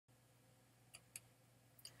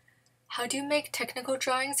How do you make technical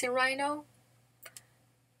drawings in Rhino?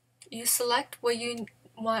 You select what you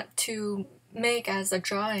want to make as a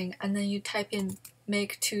drawing, and then you type in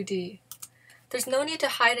make 2D. There's no need to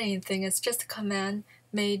hide anything, it's just a command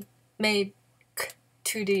make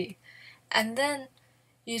 2D. And then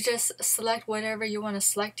you just select whatever you want to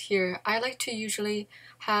select here. I like to usually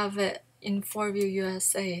have it in 4-view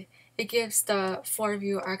USA. It gives the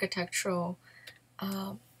 4-view architectural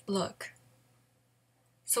look.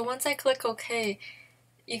 So once I click OK,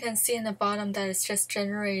 you can see in the bottom that it's just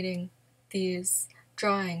generating these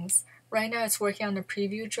drawings. Right now it's working on the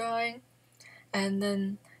preview drawing, and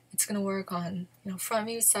then it's going to work on front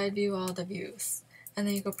view, side view, all the views. And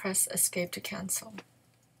then you go press escape to cancel.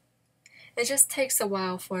 It just takes a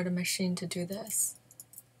while for the machine to do this.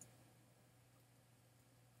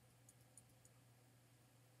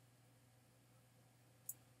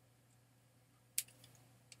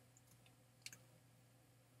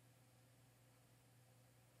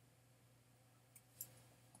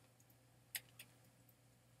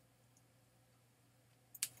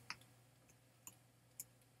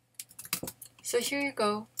 So here you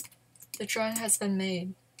go, the drawing has been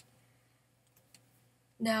made.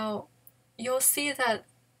 Now, you'll see that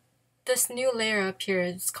this new layer up here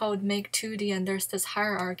is called Make 2D, and there's this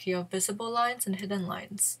hierarchy of visible lines and hidden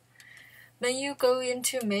lines. When you go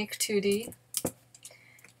into Make 2D,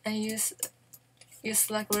 and you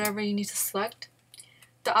select whatever you need to select,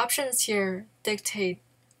 the options here dictate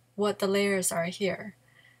what the layers are here.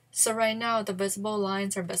 So right now, the visible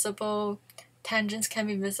lines are visible, tangents can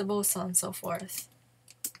be visible, so on and so forth.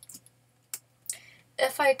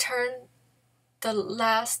 If I turn the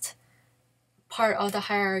last part of the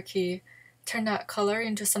hierarchy, turn that color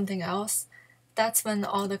into something else, that's when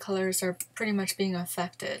all the colors are pretty much being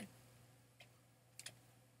affected.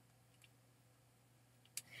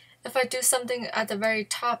 If I do something at the very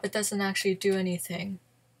top, it doesn't actually do anything.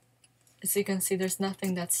 As you can see, there's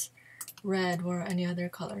nothing that's red or any other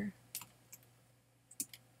color.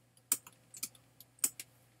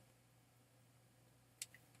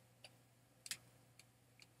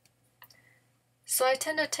 So I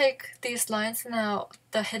tend to take these lines now,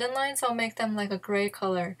 the hidden lines, I'll make them like a gray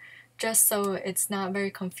color, just so it's not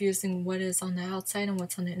very confusing what is on the outside and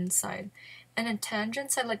what's on the inside. And in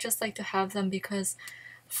tangents, I just like to have them because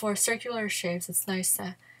for circular shapes, it's nice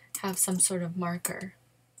to have some sort of marker.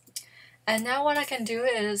 And now what I can do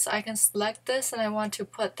is I can select this and I want to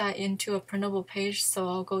put that into a printable page, so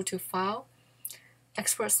I'll go to File,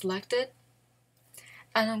 Export Selected,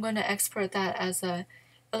 and I'm going to export that as a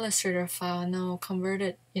Illustrator file, and then I'll convert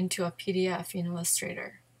it into a PDF in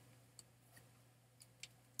Illustrator.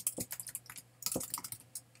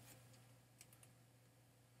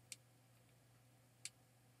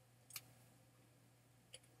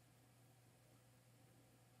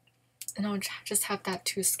 And I'll just have that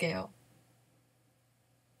to scale.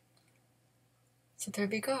 So there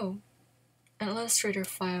we go, an Illustrator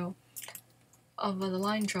file of the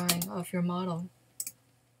line drawing of your model.